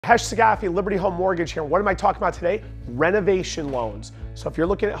Hesh Sagafi, Liberty Home Mortgage here. What am I talking about today? Renovation loans. So if you're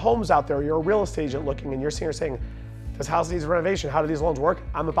looking at homes out there, you're a real estate agent looking and you're sitting here saying, this house needs renovation, how do these loans work?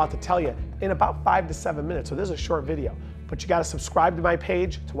 I'm about to tell you in about 5 to 7 minutes. So this is a short video, but you gotta subscribe to my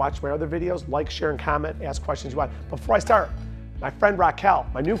page to watch my other videos, like, share, and comment, ask questions you want. Before I start, my friend Raquel,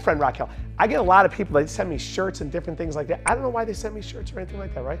 my new friend Raquel, I get a lot of people that send me shirts and different things like that. I don't know why they send me shirts or anything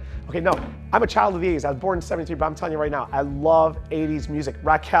like that, right? Okay, no, I'm a child of the 80s. I was born in 73, but I'm telling you right now, I love 80s music.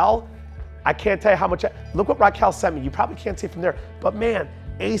 Raquel, I can't tell you how much, look what Raquel sent me. You probably can't see from there, but man,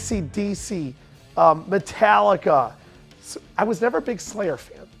 AC/DC, Metallica. So I was never a big Slayer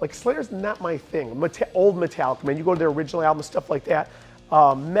fan. Like Slayer's not my thing. Old Metallica, man, you go to their original album, stuff like that.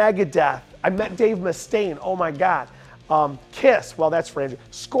 Megadeth, I met Dave Mustaine, oh my God. Kiss, well that's for Andrew.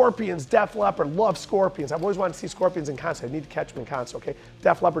 Scorpions, Def Leppard, love Scorpions. I've always wanted to see Scorpions in concert. I need to catch them in concert, okay?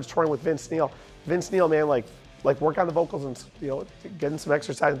 Def Leppard's touring with Vince Neil. Vince Neil, man, like work on the vocals and, you know, getting some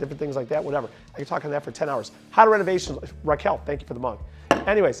exercise and different things like that, whatever. I can talk on that for 10 hours. How do renovations, Raquel, thank you for the mug.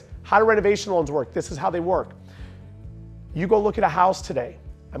 Anyways, how do renovation loans work? This is how they work. You go look at a house today.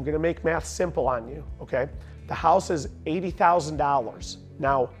 I'm gonna make math simple on you, okay? The house is $80,000.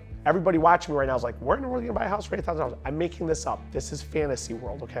 Now, everybody watching me right now is like, where in the world are you gonna buy a house for $80,000? I'm making this up. This is fantasy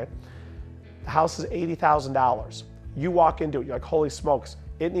world, okay? The house is $80,000. You walk into it, you're like, holy smokes,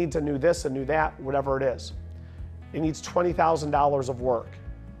 it needs a new this, a new that, whatever it is. It needs $20,000 of work.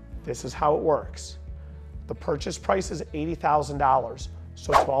 This is how it works. The purchase price is $80,000.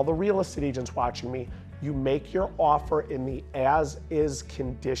 So to all the real estate agents watching me, you make your offer in the as-is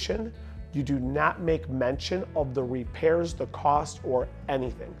condition. You do not make mention of the repairs, the cost, or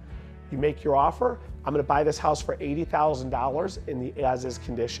anything. You make your offer, I'm gonna buy this house for $80,000 in the as-is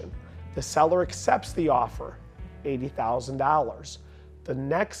condition. The seller accepts the offer, $80,000. The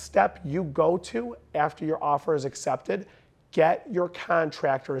next step you go to after your offer is accepted, get your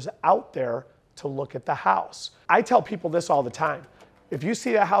contractors out there to look at the house. I tell people this all the time. If you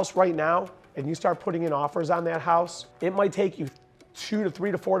see that house right now and you start putting in offers on that house, it might take you 2 to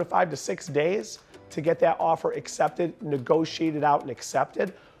 3 to 4 to 5 to 6 days to get that offer accepted, negotiated out, and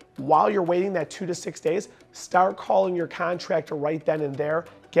accepted. While you're waiting that 2 to 6 days, start calling your contractor right then and there.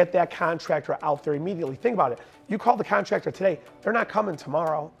 Get that contractor out there immediately. Think about it. You call the contractor today, they're not coming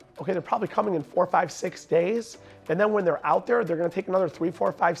tomorrow. Okay, they're probably coming in 4, 5, 6 days. And then when they're out there, they're gonna take another 3,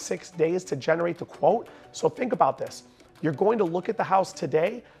 4, 5, 6 days to generate the quote. So think about this. You're going to look at the house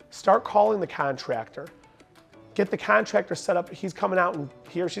today, start calling the contractor. Get the contractor set up, he or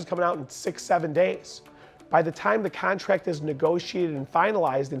she's coming out in 6, 7 days. By the time the contract is negotiated and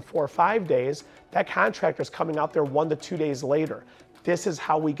finalized in 4 or 5 days, that contractor is coming out there 1 to 2 days later. This is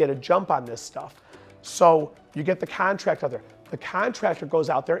how we get a jump on this stuff. So you get the contractor out there. The contractor goes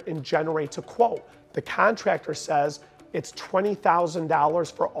out there and generates a quote. The contractor says it's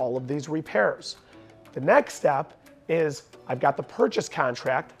 $20,000 for all of these repairs. The next step is I've got the purchase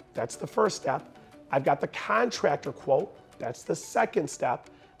contract, that's the first step. I've got the contractor quote, that's the second step.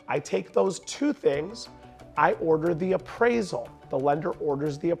 I take those two things, I order the appraisal. The lender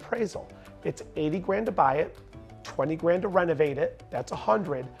orders the appraisal. It's 80 grand to buy it, 20 grand to renovate it, that's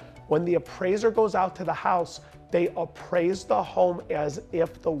 100. When the appraiser goes out to the house, they appraise the home as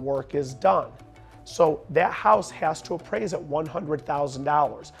if the work is done. So that house has to appraise at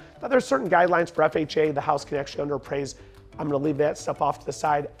 $100,000. Now there's certain guidelines for FHA, the house can actually underappraise. I'm gonna leave that stuff off to the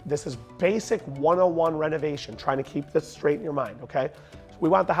side. This is basic 101 renovation, trying to keep this straight in your mind, okay? So we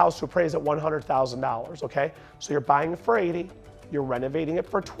want the house to appraise at $100,000, okay? So you're buying it for 80, you're renovating it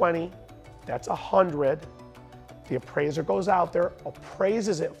for 20, that's 100. The appraiser goes out there,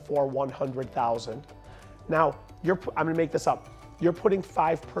 appraises it for 100,000. Now, I'm gonna make this up. You're putting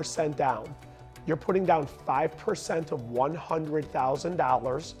 5% down. You're putting down 5% of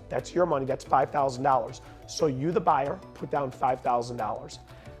 $100,000. That's your money, that's $5,000. So you, the buyer, put down $5,000.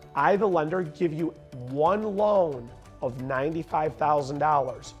 I, the lender, give you one loan of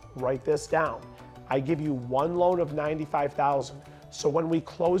 $95,000. Write this down. I give you one loan of $95,000. So when we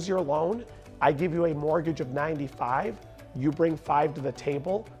close your loan, I give you a mortgage of $95,000. You bring 5 to the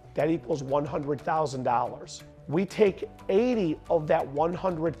table, that equals $100,000. We take 80 of that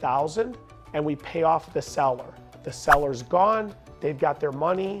 100,000 and we pay off the seller. The seller's gone, they've got their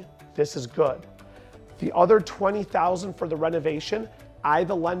money, this is good. The other 20,000 for the renovation, I,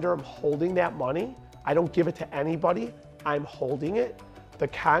 the lender, am holding that money. I don't give it to anybody, I'm holding it. The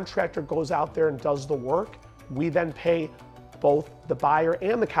contractor goes out there and does the work. We then pay both the buyer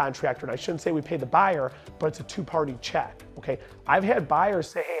and the contractor. And I shouldn't say we pay the buyer, but it's a two-party check, okay? I've had buyers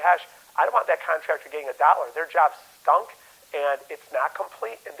say, hey, Hesh, I don't want that contractor getting $1. Their job stunk, and it's not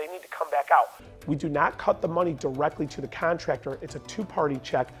complete and they need to come back out. We do not cut the money directly to the contractor. It's a two-party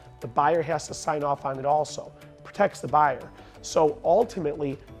check. The buyer has to sign off on it also. Protects the buyer. So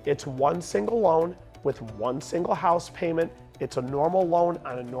ultimately, it's one single loan with one single house payment. It's a normal loan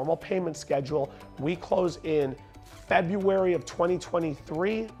on a normal payment schedule. We close in February of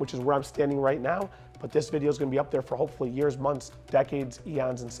 2023, which is where I'm standing right now, but this video is gonna be up there for hopefully years, months, decades,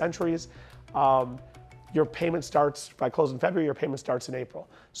 eons, and centuries. Your payment starts, if I close in February, your payment starts in April.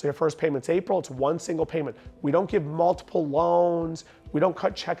 So your first payment's April, it's one single payment. We don't give multiple loans, we don't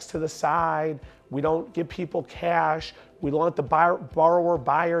cut checks to the side, we don't give people cash, we don't let the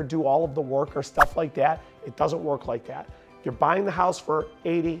buyer do all of the work or stuff like that. It doesn't work like that. You're buying the house for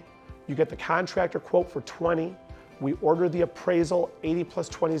 80, you get the contractor quote for 20, we order the appraisal, 80 plus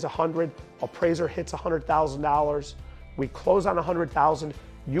 20 is 100, appraiser hits $100,000, we close on 100,000,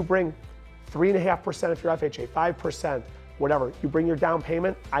 you bring 3.5% if you're FHA, 5%, whatever. You bring your down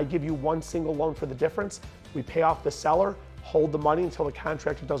payment, I give you one single loan for the difference. We pay off the seller, hold the money until the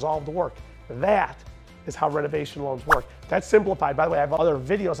contractor does all of the work. That is how renovation loans work. That's simplified. By the way, I have other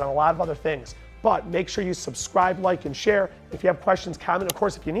videos on a lot of other things, but make sure you subscribe, like, and share. If you have questions, comment. Of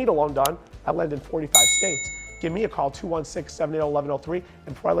course, if you need a loan done, I lend in 45 states. Give me a call, 216-780-1103.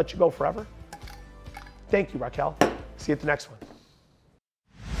 And before I let you go forever, thank you, Raquel. See you at the next one.